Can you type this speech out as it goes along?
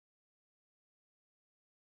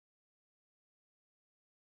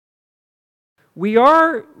We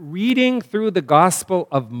are reading through the Gospel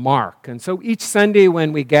of Mark. And so each Sunday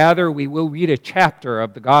when we gather, we will read a chapter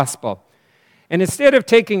of the Gospel. And instead of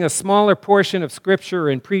taking a smaller portion of Scripture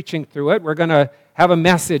and preaching through it, we're going to have a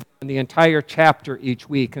message on the entire chapter each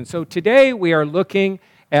week. And so today we are looking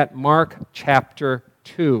at Mark chapter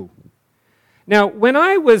 2. Now, when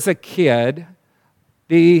I was a kid,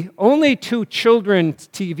 the only two children's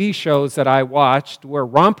TV shows that I watched were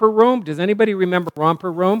Romper Room. Does anybody remember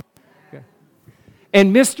Romper Room?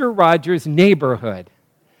 And Mr. Rogers' Neighborhood.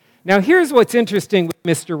 Now, here's what's interesting with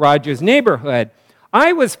Mr. Rogers' Neighborhood.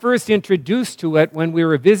 I was first introduced to it when we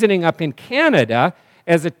were visiting up in Canada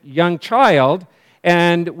as a young child,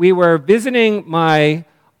 and we were visiting my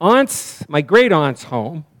great-aunt's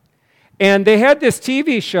home, and they had this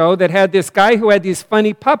TV show that had this guy who had these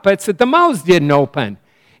funny puppets that the mouths didn't open.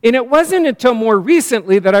 And it wasn't until more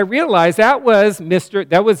recently that I realized that was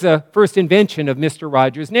the first invention of Mr.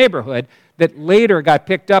 Rogers' Neighborhood that later got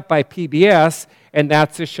picked up by PBS, and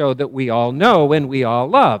that's a show that we all know and we all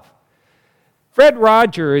love. Fred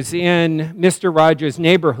Rogers in Mr. Rogers'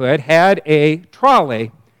 Neighborhood had a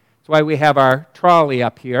trolley. That's why we have our trolley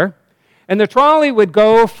up here. And the trolley would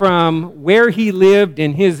go from where he lived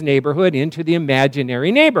in his neighborhood into the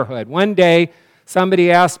imaginary neighborhood. One day, somebody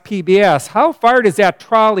asked PBS, how far does that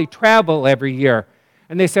trolley travel every year?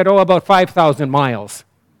 And they said, about 5,000 miles.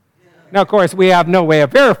 Now, of course, we have no way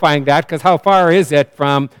of verifying that because how far is it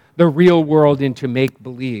from the real world into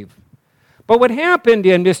make-believe? But what happened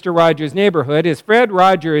in Mr. Rogers' Neighborhood is Fred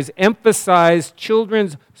Rogers emphasized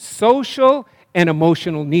children's social and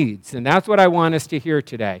emotional needs. And that's what I want us to hear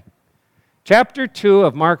today. Chapter 2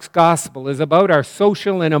 of Mark's Gospel is about our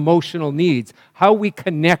social and emotional needs, how we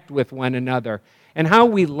connect with one another, and how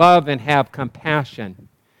we love and have compassion.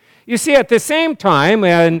 You see, at the same time,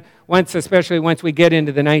 and especially once we get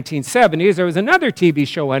into the 1970s, there was another TV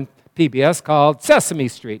show on PBS called Sesame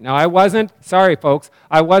Street. Now, I wasn't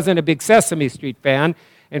a big Sesame Street fan.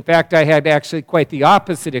 In fact, I had actually quite the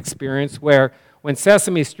opposite experience where when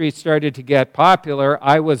Sesame Street started to get popular,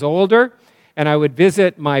 I was older, and I would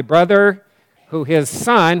visit my brother, who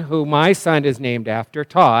my son is named after,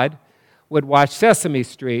 Todd, would watch Sesame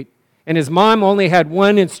Street. And his mom only had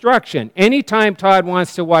one instruction. Anytime Todd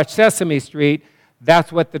wants to watch Sesame Street,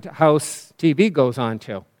 that's what the house TV goes on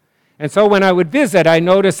to. And so when I would visit, I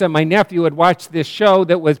noticed that my nephew would watch this show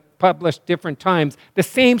that was published different times, the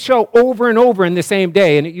same show over and over in the same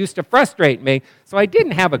day, and it used to frustrate me. So I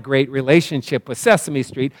didn't have a great relationship with Sesame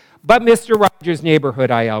Street, but Mr. Rogers' Neighborhood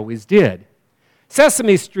I always did.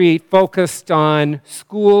 Sesame Street focused on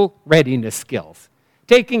school readiness skills,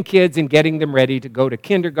 taking kids and getting them ready to go to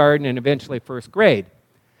kindergarten and eventually first grade.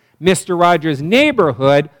 Mr. Rogers'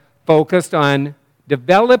 Neighborhood focused on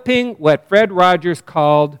developing what Fred Rogers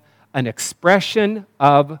called an expression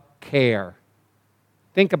of care.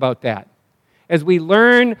 Think about that. As we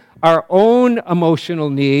learn our own emotional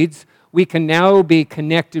needs, we can now be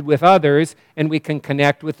connected with others, and we can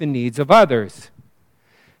connect with the needs of others.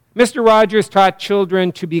 Mr. Rogers taught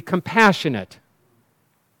children to be compassionate,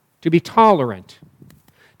 to be tolerant,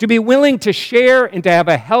 to be willing to share and to have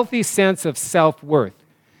a healthy sense of self-worth.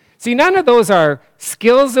 See, none of those are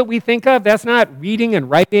skills that we think of. That's not reading and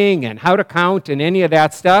writing and how to count and any of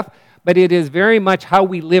that stuff, but it is very much how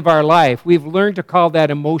we live our life. We've learned to call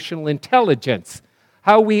that emotional intelligence,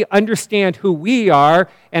 how we understand who we are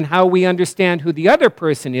and how we understand who the other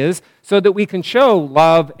person is so that we can show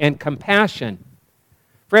love and compassion.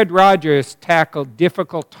 Fred Rogers tackled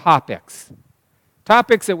difficult topics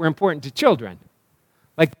that were important to children,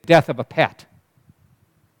 like the death of a pet,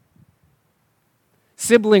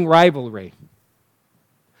 sibling rivalry,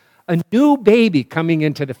 a new baby coming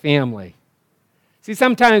into the family. See,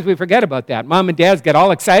 sometimes we forget about that. Mom and dads get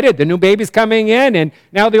all excited, the new baby's coming in, and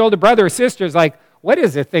now the older brother or sister is like, what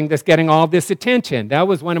is the thing that's getting all this attention? That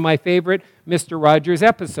was one of my favorite Mr. Rogers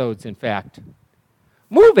episodes, in fact.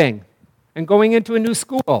 Moving and going into a new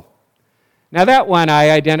school. Now that one I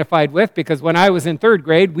identified with because when I was in third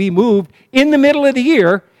grade, we moved in the middle of the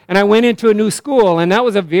year and I went into a new school, and that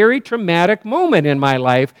was a very traumatic moment in my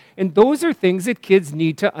life. And those are things that kids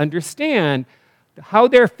need to understand, how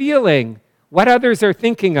they're feeling, what others are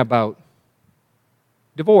thinking about.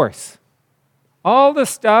 Divorce. All the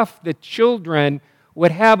stuff that children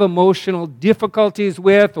would have emotional difficulties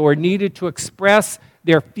with or needed to express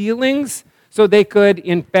their feelings so they could,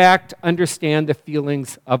 in fact, understand the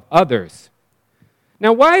feelings of others.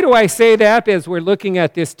 Now, why do I say that as we're looking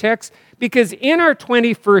at this text? Because in our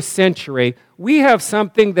 21st century, we have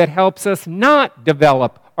something that helps us not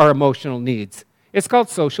develop our emotional needs. It's called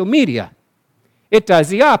social media. It does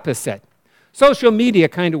the opposite. Social media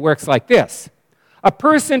kind of works like this. A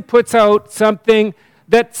person puts out something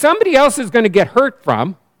that somebody else is going to get hurt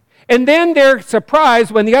from, and then they're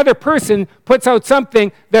surprised when the other person puts out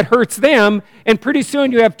something that hurts them, and pretty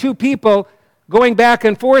soon you have two people going back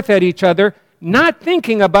and forth at each other, not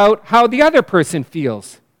thinking about how the other person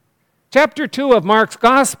feels. Chapter 2 of Mark's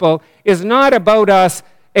Gospel is not about us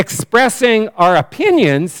expressing our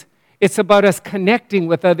opinions. It's about us connecting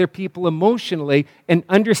with other people emotionally and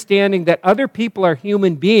understanding that other people are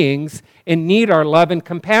human beings and need our love and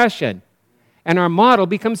compassion. And our model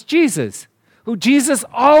becomes Jesus, who Jesus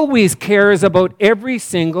always cares about every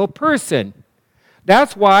single person.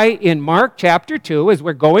 That's why in Mark chapter 2, as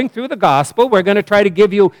we're going through the gospel, we're going to try to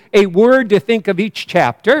give you a word to think of each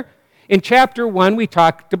chapter. In chapter 1, we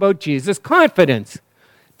talked about Jesus' confidence.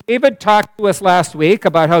 David talked to us last week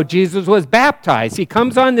about how Jesus was baptized. He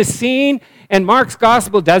comes on the scene, and Mark's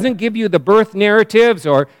gospel doesn't give you the birth narratives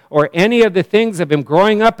or any of the things of him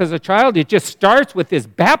growing up as a child. It just starts with this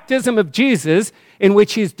baptism of Jesus, in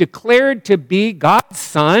which he's declared to be God's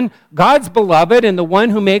son, God's beloved, and the one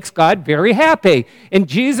who makes God very happy. And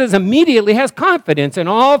Jesus immediately has confidence. And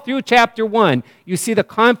all through chapter 1, you see the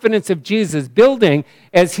confidence of Jesus building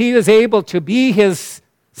as he is able to be his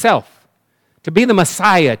self, to be the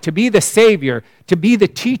Messiah, to be the Savior, to be the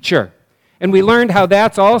teacher. And we learned how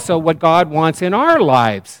that's also what God wants in our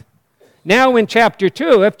lives. Now in chapter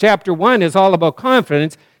 2, if chapter 1 is all about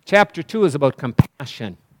confidence, chapter 2 is about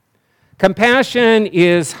compassion. Compassion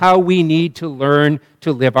is how we need to learn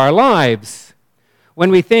to live our lives.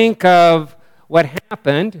 When we think of what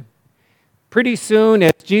happened, pretty soon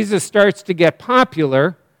as Jesus starts to get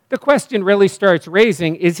popular, the question really starts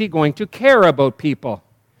raising, is he going to care about people?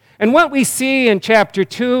 And what we see in chapter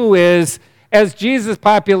 2 is, as Jesus'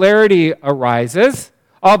 popularity arises,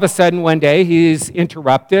 all of a sudden one day he's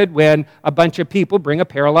interrupted when a bunch of people bring a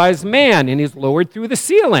paralyzed man and he's lowered through the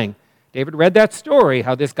ceiling. David read that story,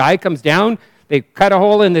 how this guy comes down, they cut a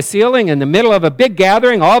hole in the ceiling in the middle of a big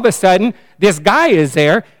gathering. All of a sudden, this guy is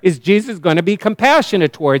there. Is Jesus going to be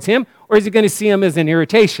compassionate towards him, or is he going to see him as an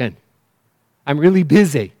irritation? I'm really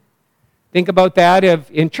busy. Think about that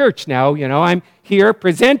in church now. I'm here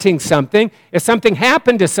presenting something. If something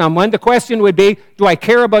happened to someone, the question would be, do I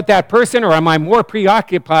care about that person, or am I more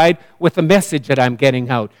preoccupied with the message that I'm getting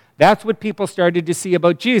out? That's what people started to see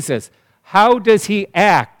about Jesus. How does he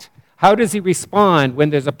act? How does he respond when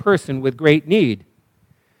there's a person with great need?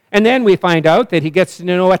 And then we find out that he gets to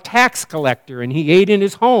know a tax collector, and he ate in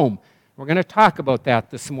his home. We're going to talk about that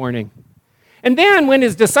this morning. And then when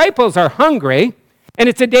his disciples are hungry, and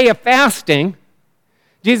it's a day of fasting,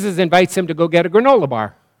 Jesus invites him to go get a granola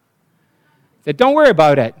bar. He said, don't worry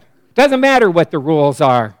about it. Doesn't matter what the rules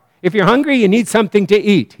are. If you're hungry, you need something to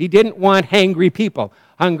eat. He didn't want hangry people.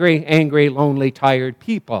 Hungry, angry, lonely, tired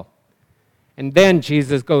people. And then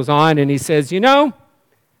Jesus goes on and he says,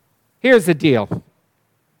 here's the deal.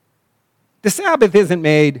 The Sabbath isn't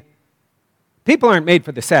made, people aren't made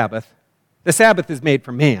for the Sabbath. The Sabbath is made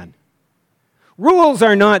for man. Rules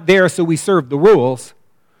are not there so we serve the rules.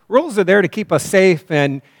 Rules are there to keep us safe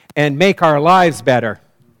and make our lives better.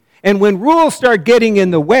 And when rules start getting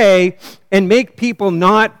in the way and make people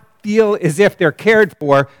not feel as if they're cared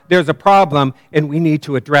for, there's a problem, and we need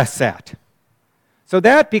to address that. So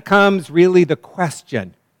that becomes really the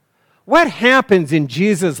question. What happens in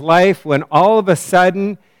Jesus' life when all of a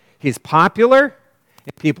sudden he's popular,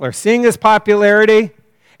 and people are seeing his popularity,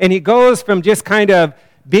 and he goes from just kind of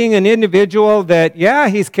being an individual that,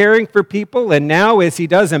 he's caring for people, and now as he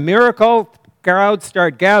does a miracle, crowds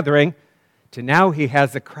start gathering, to now he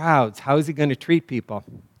has the crowds. How is he going to treat people?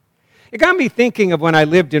 It got me thinking of when I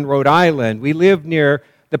lived in Rhode Island. We lived near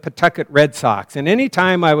the Pawtucket Red Sox. And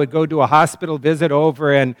anytime I would go do a hospital visit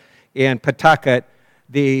over in Pawtucket,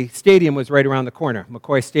 the stadium was right around the corner,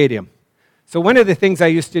 McCoy Stadium. So one of the things I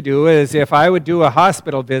used to do is if I would do a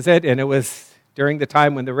hospital visit, and it was during the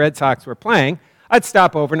time when the Red Sox were playing, I'd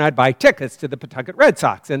stop over and I'd buy tickets to the Pawtucket Red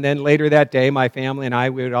Sox. And then later that day, my family and I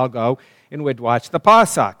would all go and would watch the Paw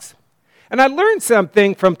Sox. And I learned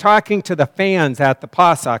something from talking to the fans at the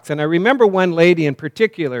Paw Sox. And I remember one lady in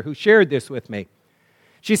particular who shared this with me.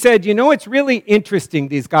 She said, it's really interesting,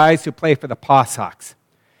 these guys who play for the Paw Sox.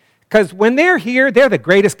 Because when they're here, they're the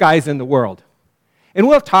greatest guys in the world. And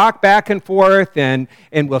we'll talk back and forth, and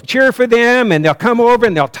we'll cheer for them, and they'll come over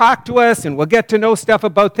and they'll talk to us, and we'll get to know stuff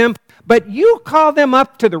about them. But you call them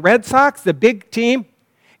up to the Red Sox, the big team,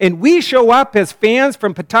 and we show up as fans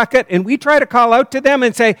from Pawtucket, and we try to call out to them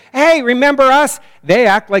and say, hey, remember us? They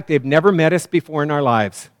act like they've never met us before in our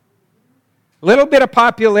lives. A little bit of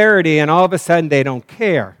popularity, and all of a sudden they don't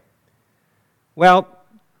care. Well,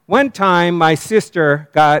 one time my sister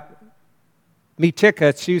got me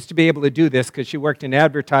tickets. She used to be able to do this because she worked in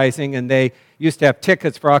advertising, and they used to have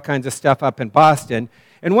tickets for all kinds of stuff up in Boston.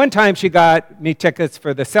 And one time she got me tickets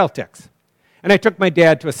for the Celtics. And I took my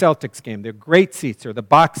dad to a Celtics game. They're great seats. They're the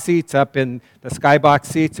box seats up in the skybox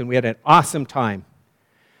seats, and we had an awesome time.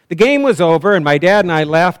 The game was over, and my dad and I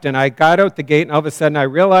left, and I got out the gate, and all of a sudden I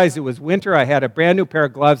realized it was winter. I had a brand new pair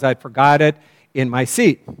of gloves. I'd forgot it in my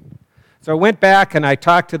seat. So I went back, and I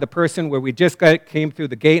talked to the person where we just came through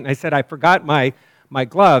the gate, and I said, I forgot my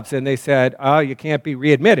gloves. And they said, oh, you can't be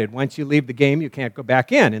readmitted. Once you leave the game, you can't go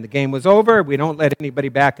back in. And the game was over. We don't let anybody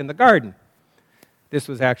back in the garden. This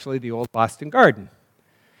was actually the old Boston Garden.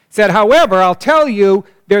 He said, however, I'll tell you,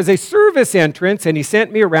 there's a service entrance, and he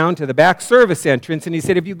sent me around to the back service entrance, and he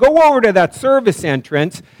said, if you go over to that service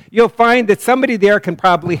entrance, you'll find that somebody there can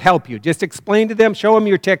probably help you. Just explain to them, show them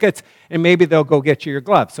your tickets, and maybe they'll go get you your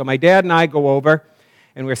gloves. So my dad and I go over,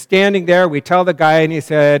 and we're standing there. We tell the guy, and he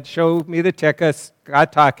said, show me the tickets.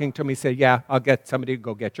 Got talking to him. He said, yeah, I'll get somebody to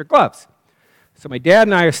go get your gloves. So my dad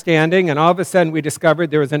and I are standing, and all of a sudden we discovered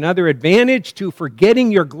there was another advantage to forgetting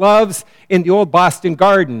your gloves in the old Boston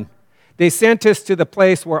Garden. They sent us to the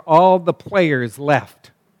place where all the players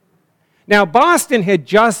left. Now, Boston had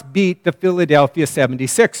just beat the Philadelphia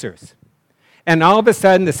 76ers. And all of a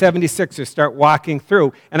sudden, the 76ers start walking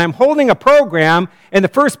through. And I'm holding a program, and the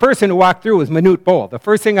first person to walk through was Manute Bol. The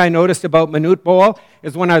first thing I noticed about Manute Bol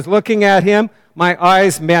is when I was looking at him, my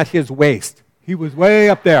eyes met his waist. He was way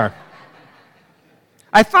up there.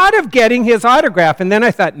 I thought of getting his autograph, and then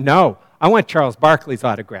I thought, no, I want Charles Barkley's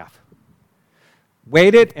autograph.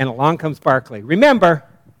 Waited, and along comes Barkley. Remember,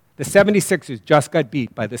 the 76ers just got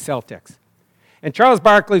beat by the Celtics. And Charles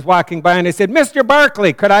Barkley's walking by, and I said, Mr.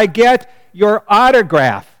 Barkley, could I get your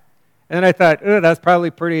autograph? And then I thought, that's probably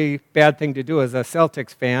a pretty bad thing to do as a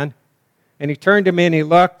Celtics fan. And he turned to me, and he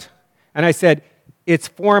looked, and I said, it's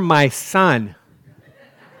for my son.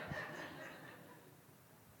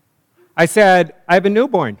 I said, I have a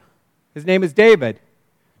newborn. His name is David.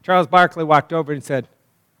 Charles Barkley walked over and said,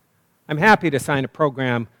 I'm happy to sign a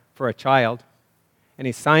program for a child. And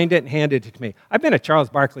he signed it and handed it to me. I've been a Charles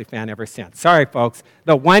Barkley fan ever since. Sorry, folks.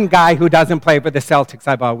 The one guy who doesn't play for the Celtics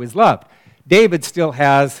I've always loved. David still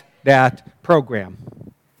has that program.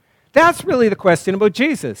 That's really the question about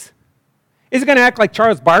Jesus. Is he going to act like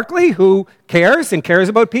Charles Barkley, who cares and cares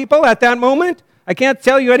about people at that moment? I can't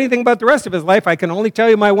tell you anything about the rest of his life. I can only tell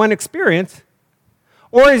you my one experience.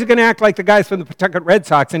 Or is he going to act like the guys from the Pawtucket Red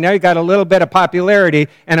Sox, and now you got a little bit of popularity,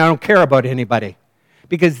 and I don't care about anybody?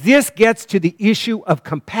 Because this gets to the issue of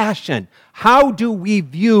compassion. How do we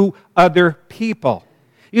view other people?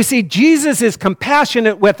 You see, Jesus is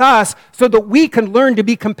compassionate with us so that we can learn to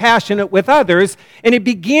be compassionate with others. And it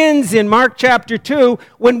begins in Mark chapter 2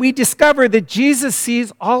 when we discover that Jesus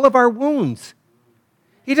sees all of our wounds.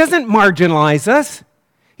 He doesn't marginalize us.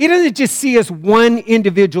 He doesn't just see us one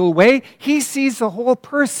individual way. He sees the whole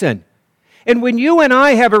person. And when you and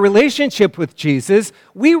I have a relationship with Jesus,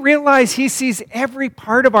 we realize he sees every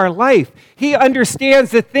part of our life. He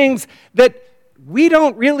understands the things that we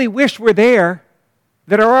don't really wish were there,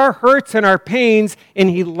 that are our hurts and our pains, and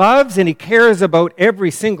he loves and he cares about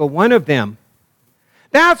every single one of them.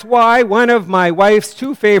 That's why one of my wife's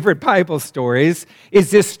two favorite Bible stories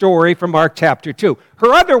is this story from Mark chapter 2.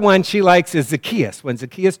 Her other one she likes is Zacchaeus. When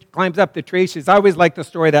Zacchaeus climbs up the tree, she's always liked the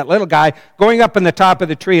story of that little guy going up on the top of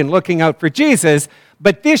the tree and looking out for Jesus.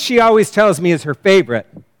 But this she always tells me is her favorite,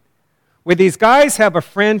 where these guys have a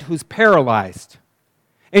friend who's paralyzed.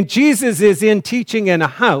 And Jesus is in teaching in a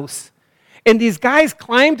house, and these guys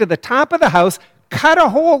climb to the top of the house, cut a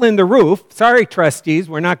hole in the roof. Sorry, trustees,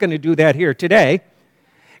 we're not going to do that here today.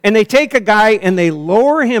 And they take a guy and they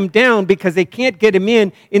lower him down because they can't get him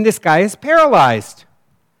in, and this guy is paralyzed.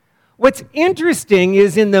 What's interesting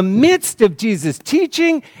is in the midst of Jesus'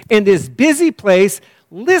 teaching in this busy place,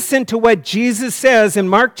 listen to what Jesus says in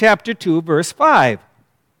Mark chapter 2, verse 5.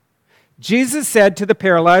 Jesus said to the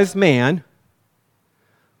paralyzed man,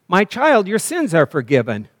 "My child, your sins are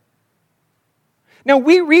forgiven." Now,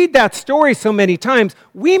 we read that story so many times,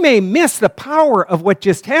 we may miss the power of what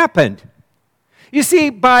just happened. You see,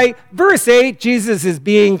 by verse 8, Jesus is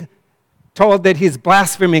being told that he's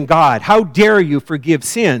blaspheming God. How dare you forgive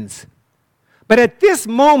sins? But at this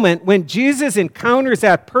moment, when Jesus encounters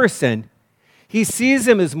that person, he sees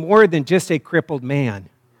him as more than just a crippled man.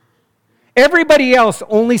 Everybody else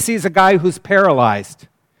only sees a guy who's paralyzed.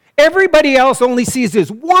 Everybody else only sees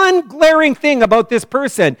this one glaring thing about this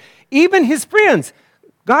person. Even his friends,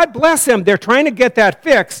 God bless them, they're trying to get that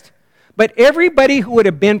fixed. But everybody who would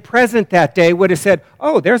have been present that day would have said,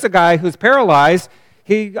 oh, there's a guy who's paralyzed.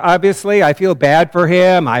 He obviously, I feel bad for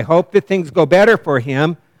him. I hope that things go better for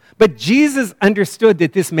him. But Jesus understood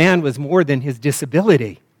that this man was more than his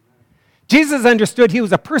disability. Jesus understood he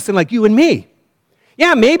was a person like you and me.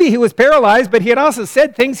 Yeah, maybe he was paralyzed, but he had also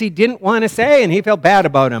said things he didn't want to say, and he felt bad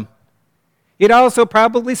about him. He'd also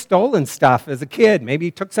probably stolen stuff as a kid. Maybe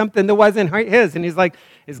he took something that wasn't his, and he's like,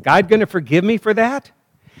 is God going to forgive me for that?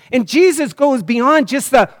 And Jesus goes beyond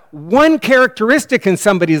just the one characteristic in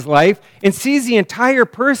somebody's life and sees the entire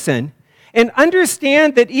person and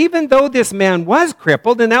understand that even though this man was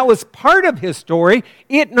crippled, and that was part of his story,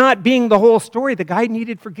 it not being the whole story, the guy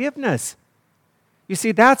needed forgiveness. You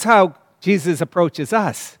see, that's how Jesus approaches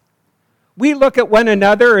us. We look at one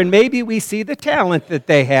another and maybe we see the talent that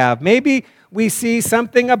they have. Maybe we see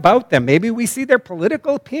something about them. Maybe we see their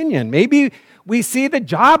political opinion. Maybe we see the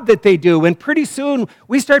job that they do. And pretty soon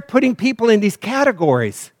we start putting people in these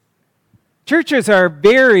categories. Churches are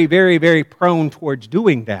very, very, very prone towards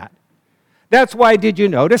doing that. That's why, did you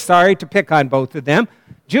notice, sorry to pick on both of them,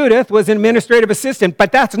 Judith was an administrative assistant,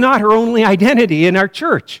 but that's not her only identity in our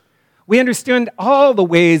church. We understand all the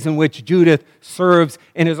ways in which Judith serves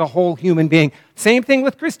and is a whole human being. Same thing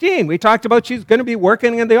with Christine. We talked about she's going to be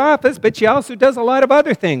working in the office, but she also does a lot of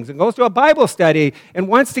other things and goes to a Bible study and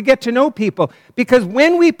wants to get to know people. Because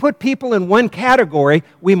when we put people in one category,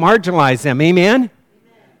 we marginalize them. Amen?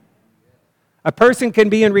 A person can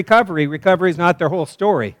be in recovery. Recovery is not their whole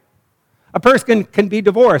story. A person can be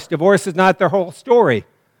divorced. Divorce is not their whole story.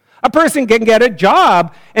 A person can get a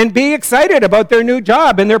job and be excited about their new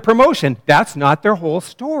job and their promotion. That's not their whole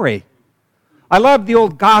story. I love the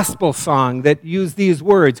old gospel song that used these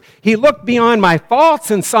words. He looked beyond my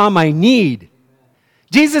faults and saw my need.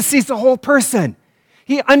 Jesus sees the whole person.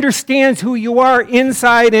 He understands who you are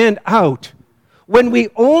inside and out. When we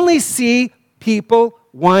only see people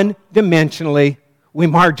one-dimensionally, we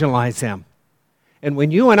marginalize them. And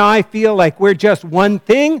when you and I feel like we're just one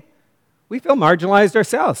thing, we feel marginalized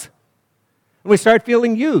ourselves. And we start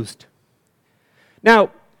feeling used.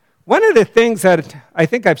 Now, one of the things that I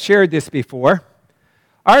think I've shared this before,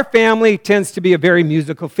 our family tends to be a very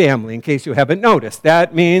musical family, in case you haven't noticed.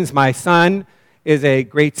 That means my son is a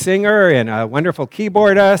great singer and a wonderful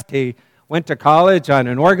keyboardist. He went to college on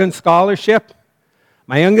an organ scholarship.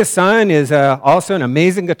 My youngest son is also an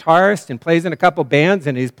amazing guitarist and plays in a couple bands,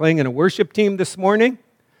 and he's playing in a worship team this morning.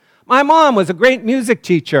 My mom was a great music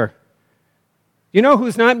teacher. You know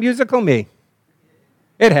who's not musical? Me.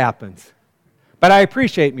 It happens. But I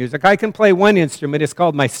appreciate music. I can play one instrument. It's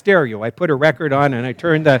called my stereo. I put a record on and I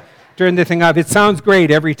turn the thing off. It sounds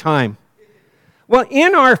great every time. Well,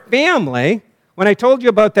 in our family, when I told you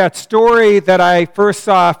about that story that I first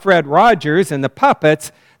saw Fred Rogers and the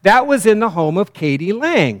puppets, that was in the home of Katie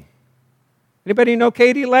Lang. Anybody know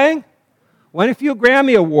Katie Lang? Won a few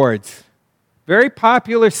Grammy Awards. Very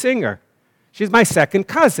popular singer. She's my second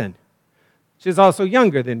cousin. She's also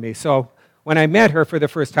younger than me, so when I met her for the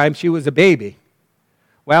first time, she was a baby.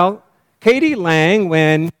 Well, Katie Lang,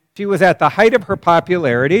 when she was at the height of her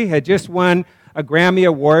popularity, had just won a Grammy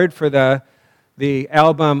Award for the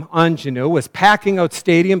album Ingenue, was packing out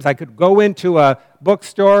stadiums. I could go into a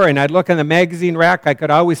bookstore and I'd look in the magazine rack. I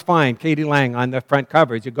could always find Katie Lang on the front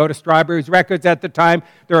covers. You go to Strawberries Records at the time,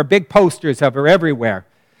 there were big posters of her everywhere.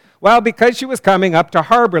 Well, because she was coming up to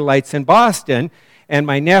Harbor Lights in Boston, and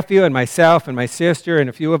my nephew and myself and my sister and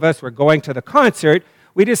a few of us were going to the concert,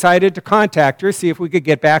 we decided to contact her, see if we could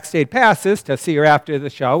get backstage passes to see her after the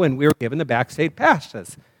show, and we were given the backstage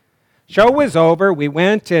passes. Show was over. We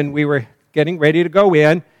went and we were getting ready to go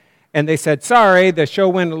in, and they said, sorry, the show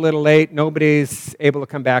went a little late. Nobody's able to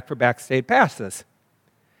come back for backstage passes.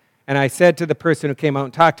 And I said to the person who came out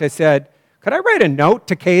and talked, I said, could I write a note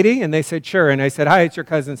to Katie? And they said, sure. And I said, hi, it's your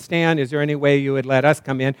cousin Stan. Is there any way you would let us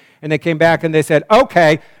come in? And they came back and they said,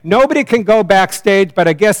 okay, nobody can go backstage, but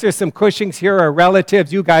I guess there's some Cushings here or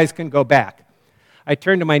relatives. You guys can go back. I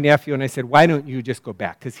turned to my nephew and I said, why don't you just go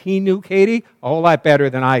back? Because he knew Katie a whole lot better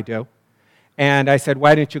than I do. And I said,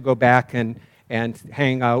 why don't you go back and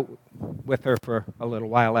hang out with her for a little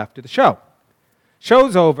while after the show?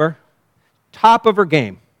 Show's over, top of her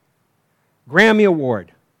game, Grammy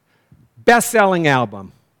Award. Best-selling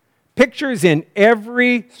album. Pictures in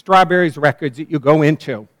every Strawberries Records that you go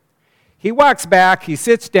into. He walks back, he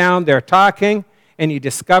sits down, they're talking, and he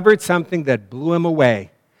discovered something that blew him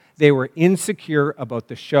away. They were insecure about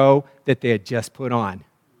the show that they had just put on.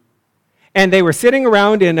 And they were sitting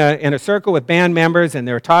around in a circle with band members, and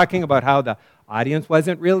they were talking about how the audience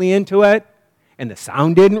wasn't really into it, and the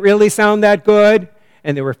sound didn't really sound that good,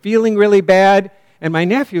 and they were feeling really bad. And my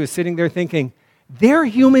nephew was sitting there thinking, they're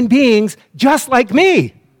human beings just like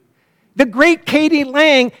me. The great Katie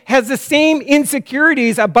Lang has the same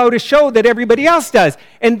insecurities about a show that everybody else does.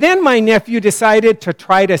 And then my nephew decided to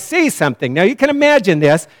try to say something. Now, you can imagine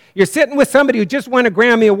this. You're sitting with somebody who just won a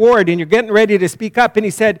Grammy Award, and you're getting ready to speak up, and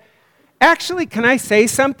he said, "Actually, can I say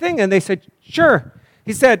something?" And they said, "Sure."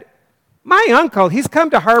 He said, "My uncle, he's come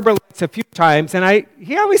to Harbor Lights a few times, and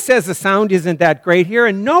he always says the sound isn't that great here,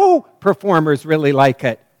 and no performers really like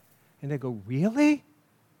it." And they go, "Really?"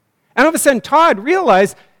 And all of a sudden, Todd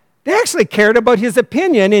realized they actually cared about his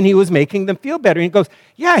opinion, and he was making them feel better. And he goes,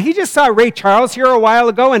 "Yeah, he just saw Ray Charles here a while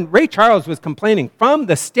ago, and Ray Charles was complaining from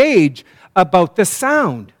the stage about the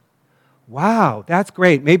sound." Wow, that's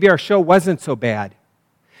great. Maybe our show wasn't so bad.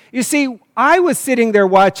 You see, I was sitting there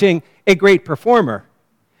watching a great performer.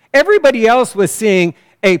 Everybody else was seeing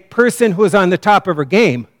a person who was on the top of her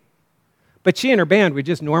game. But she and her band were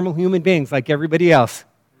just normal human beings like everybody else,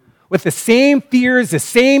 with the same fears, the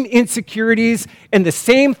same insecurities, and the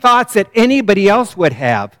same thoughts that anybody else would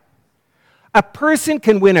have. A person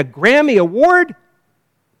can win a Grammy Award,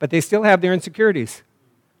 but they still have their insecurities.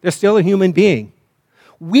 They're still a human being.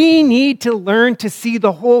 We need to learn to see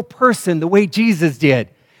the whole person the way Jesus did,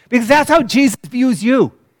 because that's how Jesus views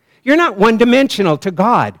you. You're not one-dimensional to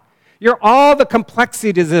God. You're all the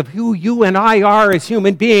complexities of who you and I are as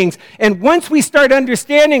human beings. And once we start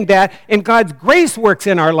understanding that and God's grace works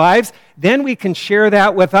in our lives, then we can share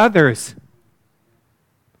that with others.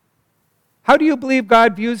 How do you believe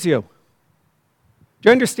God views you? Do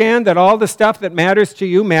you understand that all the stuff that matters to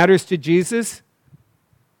you matters to Jesus?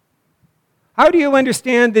 How do you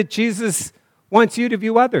understand that Jesus wants you to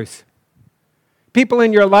view others? People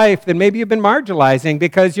in your life that maybe you've been marginalizing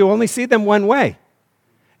because you only see them one way.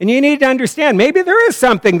 And you need to understand, maybe there is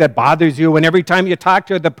something that bothers you, and every time you talk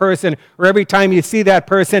to the person or every time you see that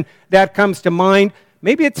person, that comes to mind.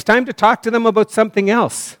 Maybe it's time to talk to them about something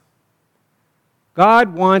else.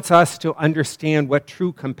 God wants us to understand what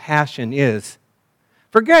true compassion is.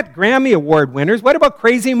 Forget Grammy Award winners. What about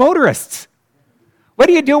crazy motorists? What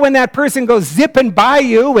do you do when that person goes zipping by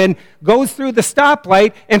you and goes through the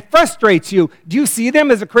stoplight and frustrates you? Do you see them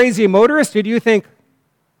as a crazy motorist, or do you think,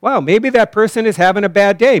 wow, maybe that person is having a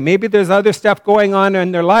bad day. Maybe there's other stuff going on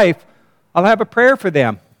in their life. I'll have a prayer for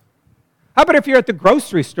them. How about if you're at the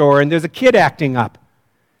grocery store and there's a kid acting up?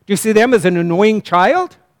 Do you see them as an annoying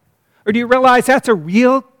child? Or do you realize that's a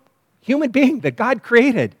real human being that God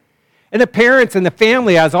created? And the parents and the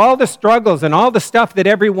family has all the struggles and all the stuff that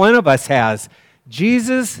every one of us has.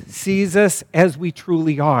 Jesus sees us as we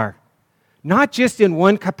truly are, not just in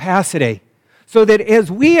one capacity, so that as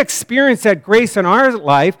we experience that grace in our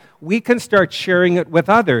life, we can start sharing it with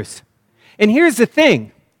others. And here's the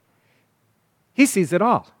thing. He sees it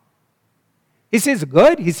all. He sees the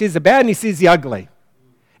good, he sees the bad, and he sees the ugly.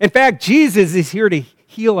 In fact, Jesus is here to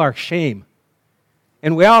heal our shame.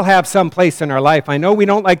 And we all have some place in our life. I know we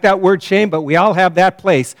don't like that word shame, but we all have that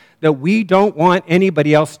place that we don't want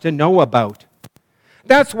anybody else to know about.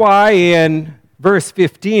 That's why in verse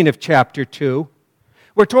 15 of chapter 2,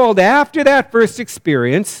 we're told after that first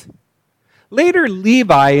experience, later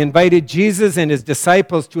Levi invited Jesus and his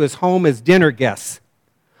disciples to his home as dinner guests,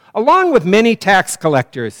 along with many tax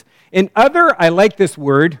collectors and other, I like this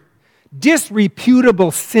word,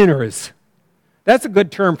 disreputable sinners. That's a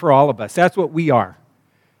good term for all of us. That's what we are.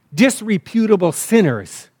 Disreputable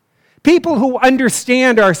sinners. People who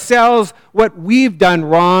understand ourselves, what we've done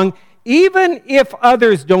wrong, even if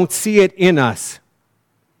others don't see it in us.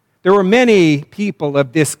 There were many people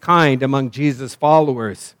of this kind among Jesus'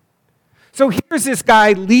 followers. So here's this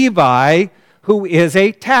guy, Levi, who is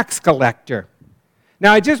a tax collector.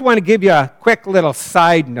 Now, I just want to give you a quick little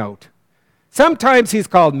side note. Sometimes he's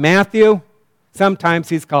called Matthew, sometimes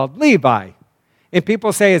he's called Levi. And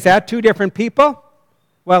people say, is that two different people?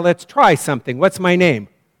 Well, let's try something. What's my name?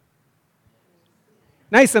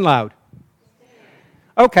 Nice and loud.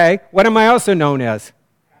 Okay, what am I also known as?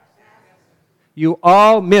 You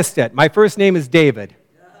all missed it. My first name is David.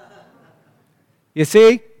 You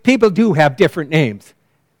see, people do have different names.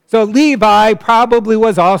 So Levi probably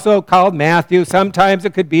was also called Matthew. Sometimes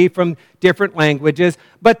it could be from different languages.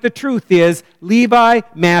 But the truth is, Levi,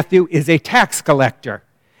 Matthew, is a tax collector.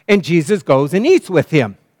 And Jesus goes and eats with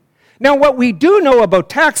him. Now, what we do know about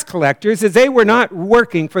tax collectors is they were not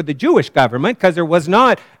working for the Jewish government, because there was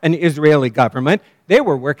not an Israeli government. They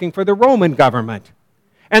were working for the Roman government.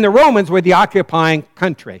 And the Romans were the occupying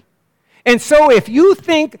country. And so if you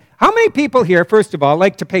think, how many people here, first of all,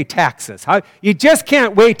 like to pay taxes? You just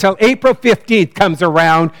can't wait till April 15th comes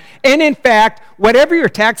around. And in fact, whatever your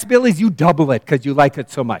tax bill is, you double it because you like it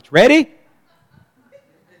so much. Ready?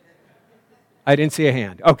 I didn't see a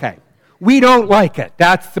hand. Okay. We don't like it.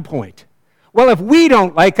 That's the point. Well, if we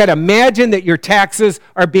don't like it, imagine that your taxes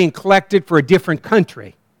are being collected for a different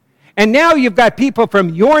country. And now you've got people from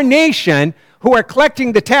your nation who are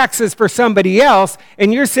collecting the taxes for somebody else,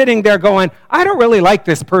 and you're sitting there going, I don't really like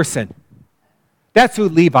this person. That's who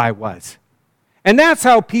Levi was. And that's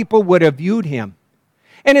how people would have viewed him.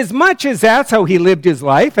 And as much as that's how he lived his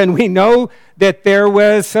life, and we know that there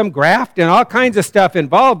was some graft and all kinds of stuff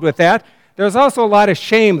involved with that, there's also a lot of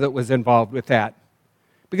shame that was involved with that.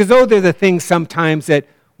 Because those are the things sometimes that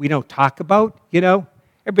we don't talk about,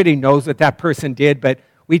 Everybody knows what that person did, but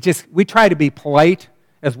we try to be polite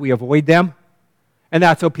as we avoid them. And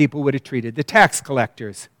that's how people would have treated the tax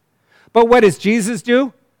collectors. But what does Jesus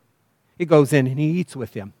do? He goes in and he eats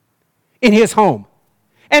with them in his home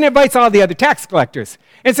and invites all the other tax collectors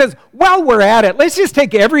and says, while we're at it, let's just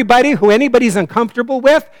take everybody who anybody's uncomfortable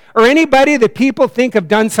with or anybody that people think have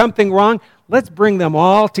done something wrong, let's bring them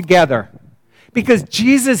all together. Because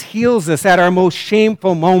Jesus heals us at our most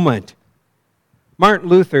shameful moment. Martin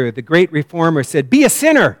Luther, the great reformer, said, be a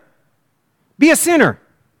sinner. Be a sinner.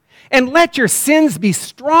 And let your sins be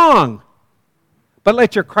strong. But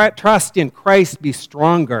let your trust in Christ be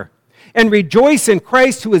stronger. And rejoice in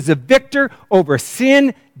Christ, who is the victor over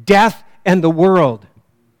sin, death, and the world.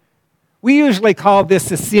 We usually call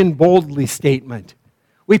this a sin boldly statement.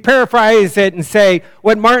 We paraphrase it and say,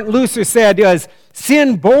 what Martin Luther said was,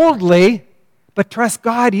 sin boldly, but trust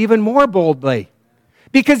God even more boldly.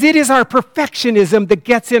 Because it is our perfectionism that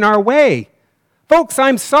gets in our way. Folks,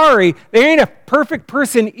 I'm sorry, there ain't a perfect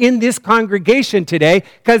person in this congregation today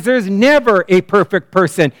because there's never a perfect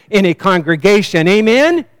person in a congregation.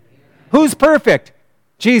 Amen? Who's perfect?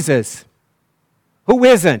 Jesus. Who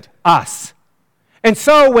isn't? Us. And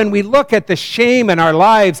so when we look at the shame in our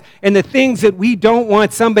lives and the things that we don't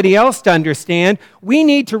want somebody else to understand, we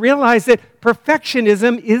need to realize that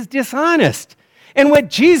perfectionism is dishonest. And what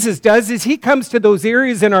Jesus does is he comes to those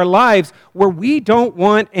areas in our lives where we don't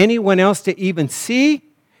want anyone else to even see,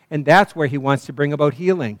 and that's where he wants to bring about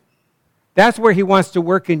healing. That's where he wants to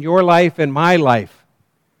work in your life and my life.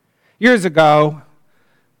 Years ago,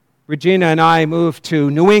 Regina and I moved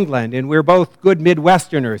to New England, and we're both good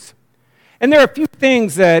Midwesterners. And there are a few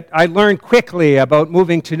things that I learned quickly about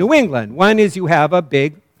moving to New England. One is you have a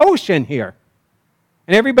big ocean here.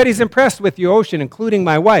 And everybody's impressed with the ocean, including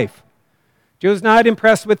my wife. Joe's not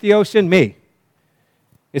impressed with the ocean, me.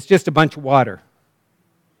 It's just a bunch of water.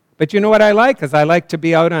 But you know what I like? Because I like to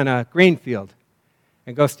be out on a grain field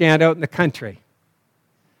and go stand out in the country.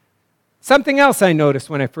 Something else I noticed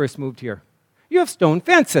when I first moved here. You have stone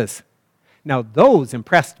fences. Now those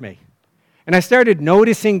impressed me. And I started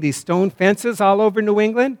noticing these stone fences all over New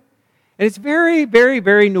England. And it's very, very,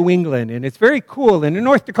 very New England, and it's very cool. And in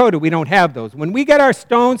North Dakota, we don't have those. When we get our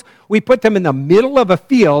stones, we put them in the middle of a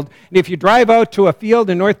field. And if you drive out to a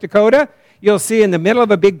field in North Dakota, you'll see in the middle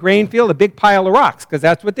of a big grain field a big pile of rocks, because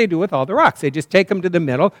that's what they do with all the rocks. They just take them to the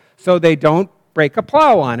middle so they don't break a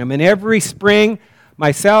plow on them. And every spring,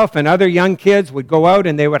 myself and other young kids would go out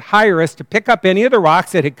and they would hire us to pick up any of the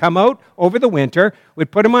rocks that had come out over the winter.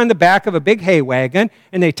 We'd put them on the back of a big hay wagon,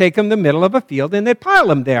 and they'd take them to the middle of a field, and they'd pile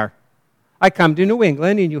them there. I come to New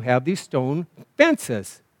England, and you have these stone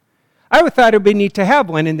fences. I thought it would be neat to have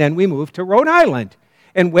one, and then we moved to Rhode Island.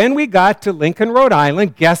 And when we got to Lincoln, Rhode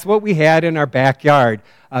Island, guess what we had in our backyard?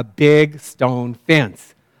 A big stone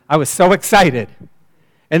fence. I was so excited.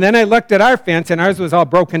 And then I looked at our fence, and ours was all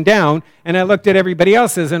broken down, and I looked at everybody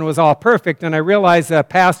else's, and it was all perfect, and I realized the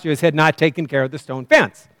pastures had not taken care of the stone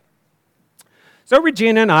fence. So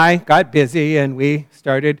Regina and I got busy, and we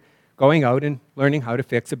started going out and learning how to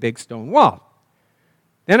fix a big stone wall.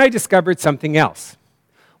 Then I discovered something else.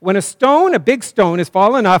 When a big stone has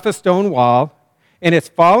fallen off a stone wall, and it's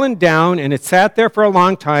fallen down, and it's sat there for a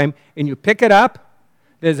long time, and you pick it up,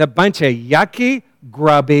 there's a bunch of yucky,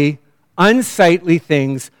 grubby, unsightly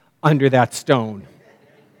things under that stone.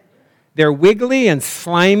 They're wiggly and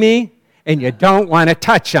slimy, and you don't want to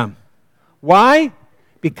touch them. Why?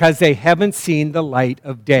 Because they haven't seen the light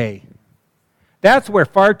of day. That's where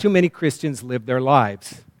far too many Christians live their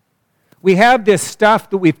lives. We have this stuff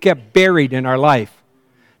that we've kept buried in our life.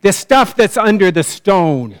 This stuff that's under the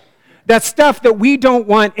stone. That stuff that we don't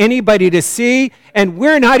want anybody to see, and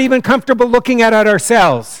we're not even comfortable looking at it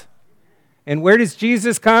ourselves. And where does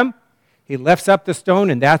Jesus come? He lifts up the stone,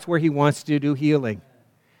 and that's where he wants to do healing.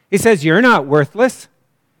 He says, you're not worthless.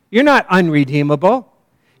 You're not unredeemable.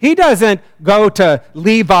 He doesn't go to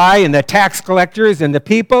Levi and the tax collectors and the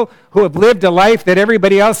people who have lived a life that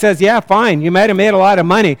everybody else says, yeah, fine, you might have made a lot of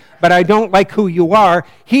money, but I don't like who you are.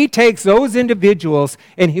 He takes those individuals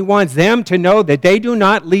and he wants them to know that they do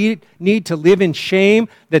not need to live in shame,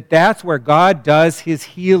 that that's where God does his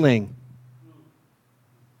healing.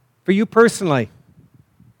 For you personally,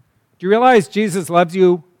 do you realize Jesus loves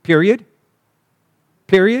you, period?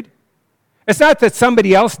 Period. It's not that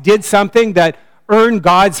somebody else did something that earned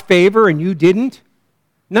God's favor and you didn't.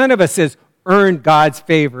 None of us has earned God's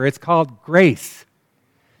favor. It's called grace.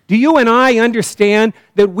 Do you and I understand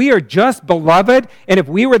that we are just beloved, and if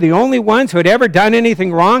we were the only ones who had ever done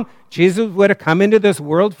anything wrong, Jesus would have come into this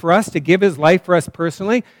world for us to give his life for us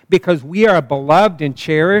personally because we are beloved and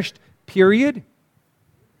cherished, period?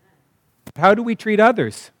 How do we treat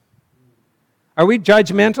others? Are we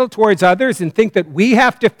judgmental towards others and think that we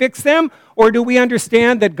have to fix them? Or do we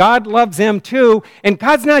understand that God loves them too? And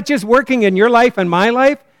God's not just working in your life and my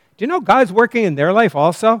life. Do you know God's working in their life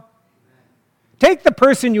also? Take the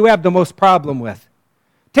person you have the most problem with.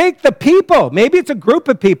 Take the people. Maybe it's a group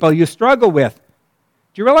of people you struggle with.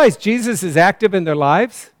 Do you realize Jesus is active in their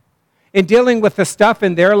lives? In dealing with the stuff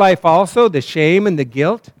in their life also, the shame and the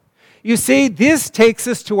guilt? You see, this takes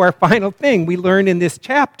us to our final thing we learn in this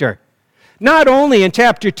chapter. Not only in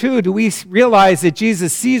chapter 2 do we realize that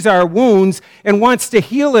Jesus sees our wounds and wants to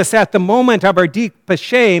heal us at the moment of our deepest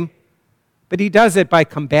shame, but he does it by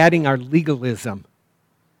combating our legalism.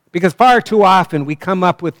 Because far too often we come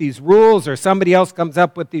up with these rules, or somebody else comes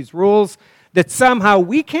up with these rules that somehow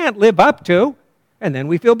we can't live up to, and then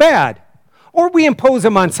we feel bad. Or we impose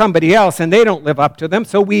them on somebody else and they don't live up to them,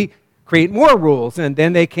 so we create more rules and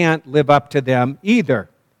then they can't live up to them either.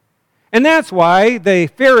 And that's why the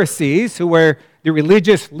Pharisees, who were the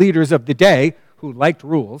religious leaders of the day, who liked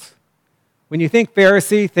rules, when you think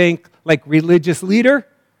Pharisee, think like religious leader.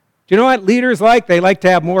 Do you know what leaders like? They like to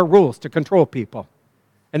have more rules to control people.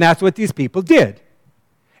 And that's what these people did.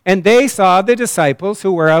 And they saw the disciples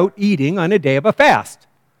who were out eating on a day of a fast.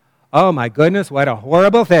 Oh my goodness, what a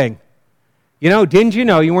horrible thing. You know, didn't you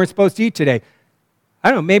know you weren't supposed to eat today? I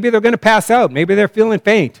don't know, maybe they're going to pass out. Maybe they're feeling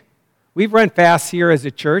faint. We've run fasts here as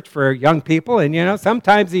a church for young people, and you know,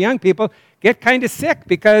 sometimes the young people get kind of sick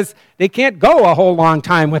because they can't go a whole long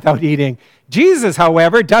time without eating. Jesus,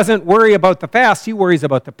 however, doesn't worry about the fast. He worries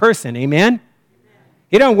about the person. Amen?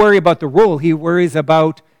 He don't worry about the rule. He worries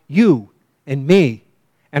about you and me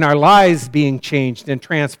and our lives being changed and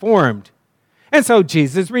transformed. And so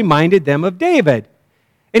Jesus reminded them of David.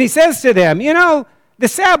 And he says to them, you know, the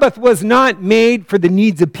Sabbath was not made for the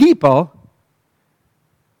needs of people.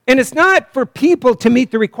 And it's not for people to meet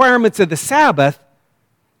the requirements of the Sabbath.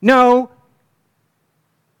 No,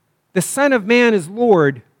 the Son of Man is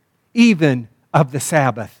Lord even of the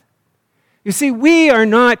Sabbath. You see, we are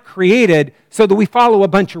not created so that we follow a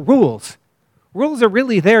bunch of rules. Rules are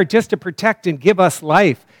really there just to protect and give us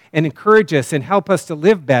life and encourage us and help us to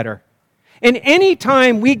live better. And any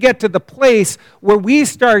time we get to the place where we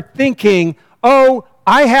start thinking, oh,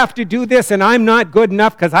 I have to do this and I'm not good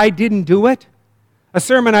enough because I didn't do it. A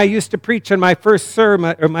sermon I used to preach in my first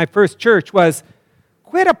sermon or my first church was,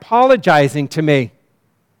 quit apologizing to me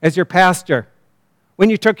as your pastor when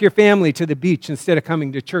you took your family to the beach instead of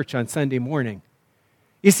coming to church on Sunday morning.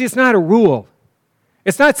 You see, it's not a rule.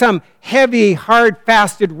 It's not some heavy,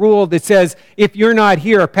 hard-fasted rule that says, if you're not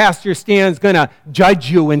here, Pastor Stan's going to judge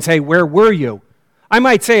you and say, where were you? I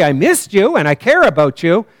might say, I missed you and I care about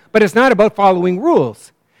you, but it's not about following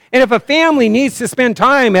rules. And if a family needs to spend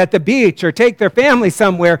time at the beach or take their family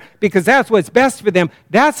somewhere because that's what's best for them,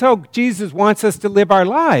 that's how Jesus wants us to live our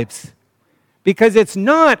lives. Because it's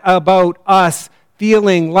not about us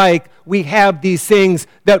feeling like we have these things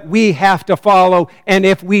that we have to follow, and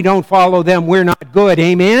if we don't follow them, we're not good.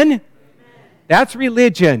 Amen? Amen. That's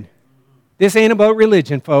religion. This ain't about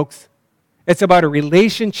religion, folks. It's about a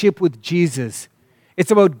relationship with Jesus.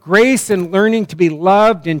 It's about grace and learning to be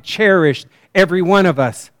loved and cherished, every one of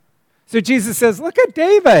us. So Jesus says, look at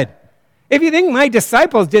David. If you think my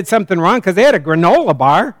disciples did something wrong because they had a granola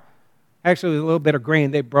bar, actually a little bit of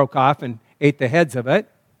grain they broke off and ate the heads of it.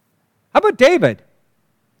 How about David?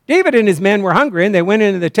 David and his men were hungry, and they went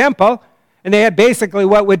into the temple, and they had basically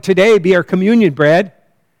what would today be our communion bread,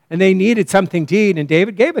 and they needed something to eat, and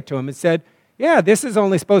David gave it to them and said, yeah, this is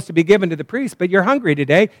only supposed to be given to the priest, but you're hungry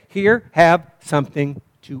today. Here, have something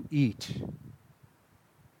to eat.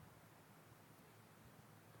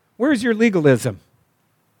 Where's your legalism?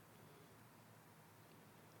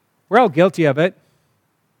 We're all guilty of it.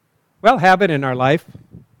 We all have it in our life.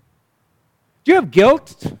 Do you have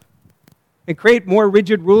guilt and create more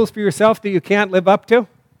rigid rules for yourself that you can't live up to? A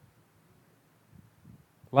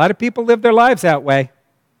lot of people live their lives that way.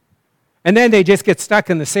 And then they just get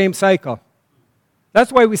stuck in the same cycle.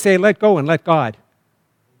 That's why we say, let go and let God.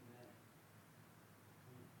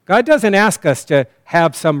 God doesn't ask us to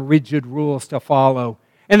have some rigid rules to follow,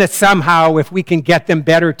 and that somehow if we can get them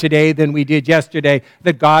better today than we did yesterday,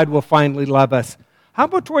 that God will finally love us. How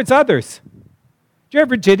about towards others? Do you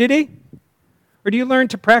have rigidity? Or do you learn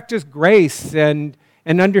to practice grace and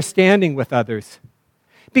understanding with others?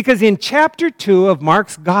 Because in chapter 2 of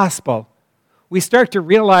Mark's gospel, we start to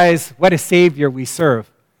realize what a Savior we serve.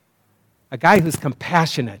 A guy who's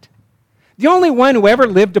compassionate. The only one who ever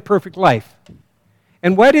lived a perfect life.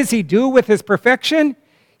 And what does he do with his perfection?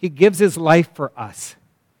 He gives his life for us.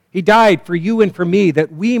 He died for you and for me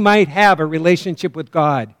that we might have a relationship with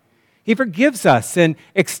God. He forgives us and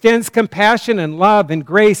extends compassion and love and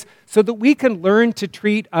grace so that we can learn to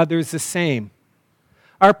treat others the same.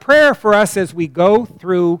 Our prayer for us as we go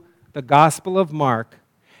through the Gospel of Mark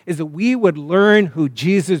is that we would learn who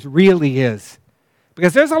Jesus really is.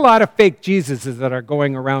 Because there's a lot of fake Jesuses that are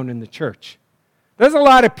going around in the church. There's a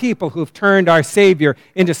lot of people who've turned our Savior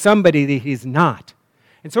into somebody that he's not.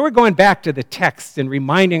 And so we're going back to the text and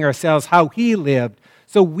reminding ourselves how he lived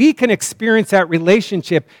so we can experience that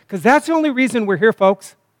relationship, because that's the only reason we're here,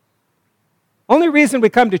 folks. Only reason we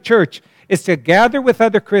come to church is to gather with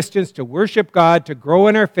other Christians, to worship God, to grow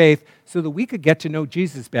in our faith, so that we could get to know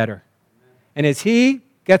Jesus better. And as he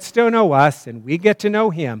gets to know us and we get to know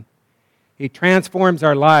him, he transforms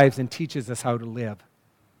our lives and teaches us how to live.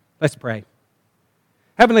 Let's pray.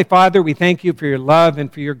 Heavenly Father, we thank you for your love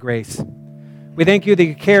and for your grace. We thank you that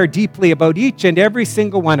you care deeply about each and every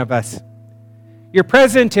single one of us. You're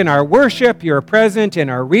present in our worship. You're present in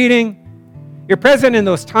our reading. You're present in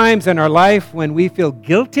those times in our life when we feel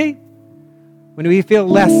guilty, when we feel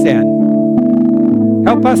less than.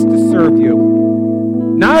 Help us to serve you,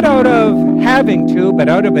 not out of having to, but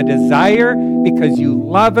out of a desire because you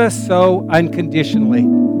love us so unconditionally.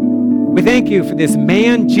 We thank you for this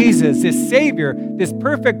man, Jesus, this Savior, this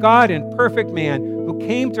perfect God and perfect man who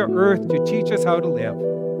came to earth to teach us how to live.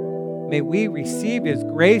 May we receive his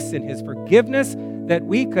grace and his forgiveness that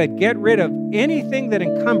we could get rid of anything that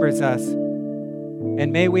encumbers us.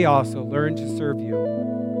 And may we also learn to serve you.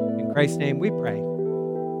 In Christ's name we pray.